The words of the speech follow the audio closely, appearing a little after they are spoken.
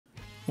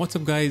What's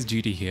up guys,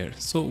 GT here.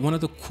 So one of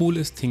the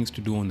coolest things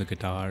to do on the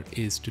guitar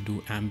is to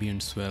do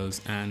ambient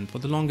swells, and for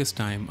the longest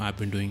time I've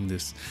been doing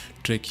this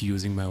trick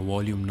using my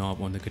volume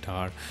knob on the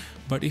guitar.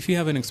 But if you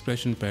have an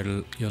expression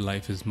pedal, your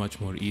life is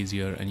much more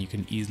easier and you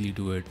can easily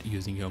do it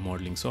using your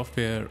modeling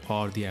software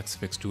or the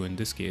XFX2 in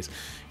this case.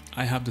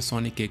 I have the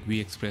Sony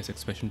V-Express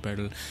expression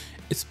pedal.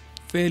 It's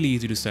fairly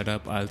easy to set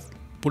up. I'll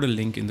put a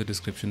link in the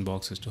description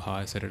box as to how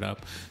I set it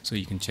up so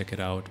you can check it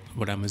out.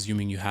 But I'm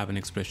assuming you have an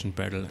expression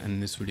pedal, and in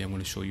this video I'm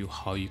going to show you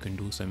how you can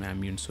do some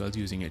ambient swells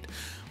using it.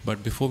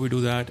 But before we do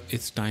that,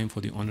 it's time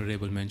for the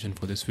honorable mention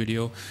for this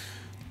video.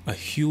 A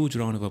huge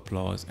round of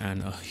applause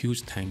and a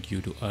huge thank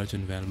you to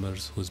Arjun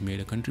Velmers, who's made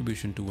a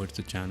contribution towards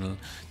the channel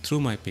through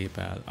my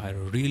PayPal. I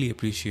really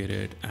appreciate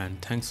it, and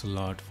thanks a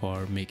lot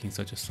for making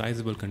such a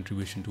sizable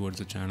contribution towards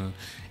the channel.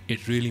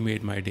 It really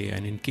made my day,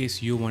 and in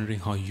case you're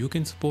wondering how you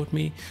can support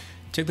me,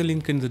 check the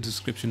link in the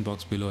description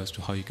box below as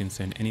to how you can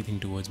send anything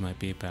towards my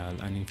PayPal.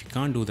 And if you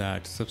can't do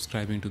that,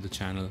 subscribing to the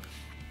channel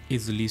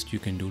is the least you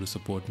can do to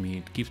support me.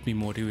 It keeps me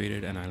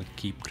motivated and I'll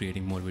keep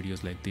creating more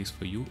videos like this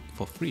for you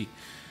for free.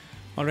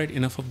 Alright,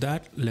 enough of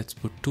that. Let's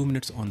put 2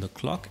 minutes on the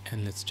clock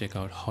and let's check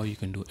out how you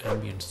can do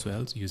ambient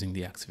swells using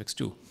the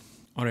XFX2.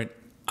 Alright,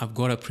 I've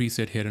got a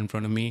preset here in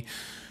front of me.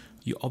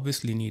 You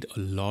obviously need a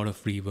lot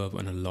of reverb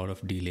and a lot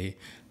of delay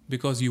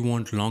because you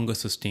want longer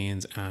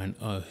sustains and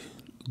a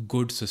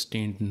good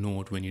sustained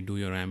note when you do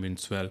your ambient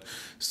swell.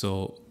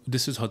 So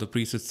this is how the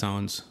preset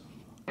sounds.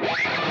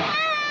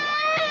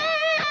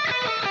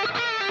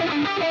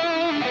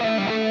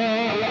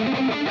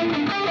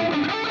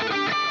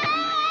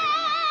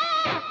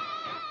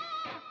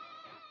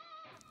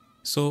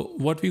 So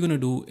what we're going to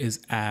do is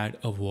add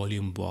a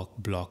volume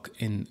block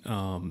in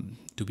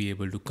to be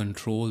able to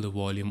control the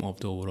volume of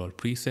the overall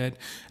preset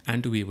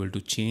and to be able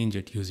to change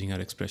it using our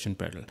expression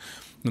pedal.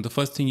 Now the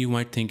first thing you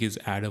might think is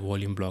add a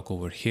volume block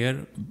over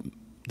here.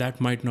 That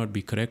might not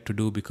be correct to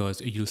do because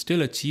you'll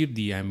still achieve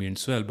the ambient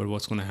swell, but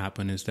what's going to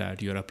happen is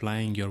that you're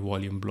applying your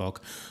volume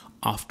block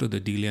after the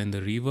delay and the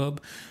reverb.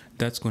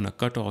 That's going to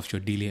cut off your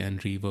delay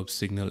and reverb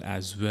signal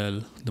as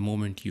well the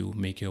moment you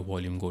make your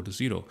volume go to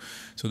 0.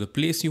 So the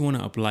place you want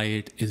to apply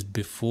it is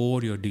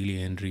before your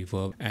delay and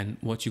reverb. And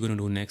what you're going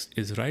to do next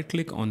is right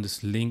click on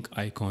this link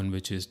icon,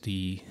 which is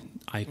the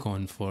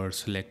icon for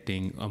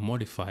selecting a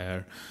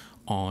modifier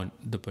on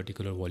the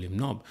particular volume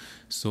knob.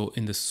 So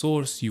in the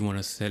source, you want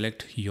to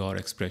select your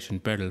expression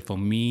pedal. For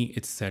me,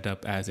 it's set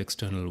up as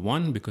external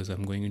 1 because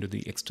I'm going into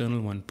the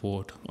external 1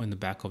 port on the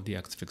back of the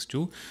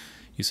XFX2.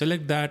 You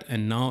select that,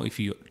 and now if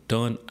you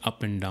turn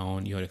up and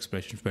down your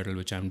expression pedal,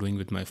 which I'm doing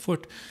with my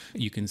foot,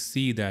 you can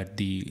see that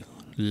the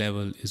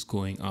level is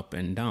going up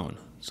and down.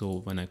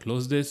 So when I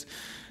close this,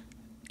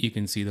 you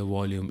can see the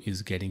volume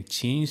is getting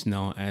changed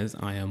now as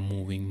I am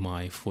moving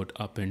my foot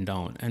up and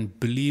down. And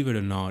believe it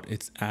or not,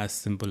 it's as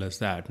simple as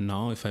that.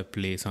 Now if I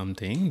play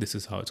something, this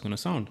is how it's going to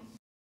sound.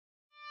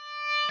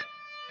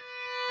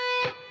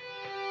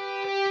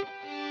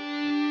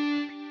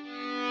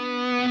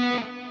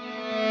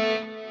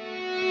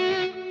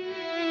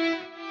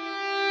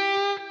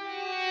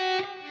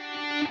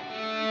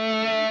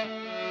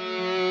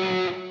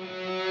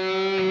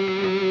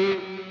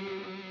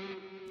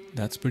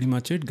 That's pretty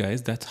much it,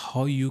 guys. That's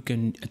how you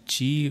can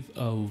achieve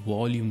a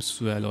volume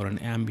swell or an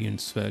ambient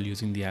swell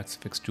using the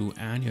XFX2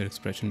 and your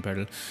expression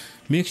pedal.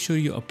 Make sure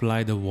you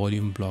apply the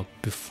volume block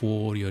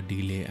before your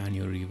delay and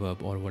your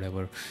reverb or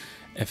whatever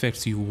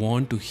effects you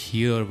want to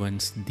hear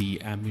once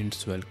the ambient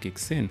swell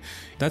kicks in.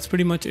 That's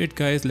pretty much it,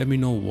 guys. Let me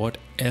know what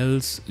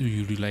else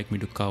you'd like me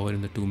to cover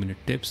in the 2-minute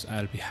tips.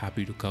 I'll be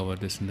happy to cover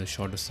this in the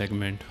shorter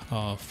segment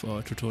of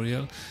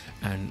tutorial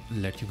and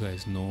let you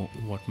guys know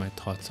what my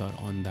thoughts are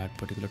on that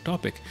particular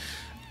topic.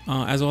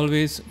 As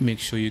always, make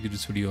sure you give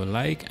this video a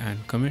like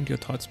and comment your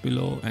thoughts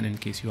below, and in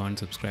case you aren't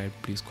subscribed,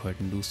 please go ahead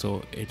and do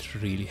so. It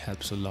really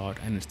helps a lot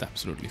and it's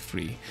absolutely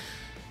free.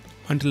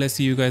 Until I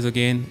see you guys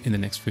again in the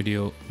next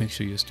video, make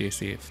sure you stay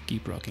safe.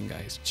 Keep rocking,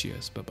 guys.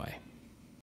 Cheers. Bye-bye.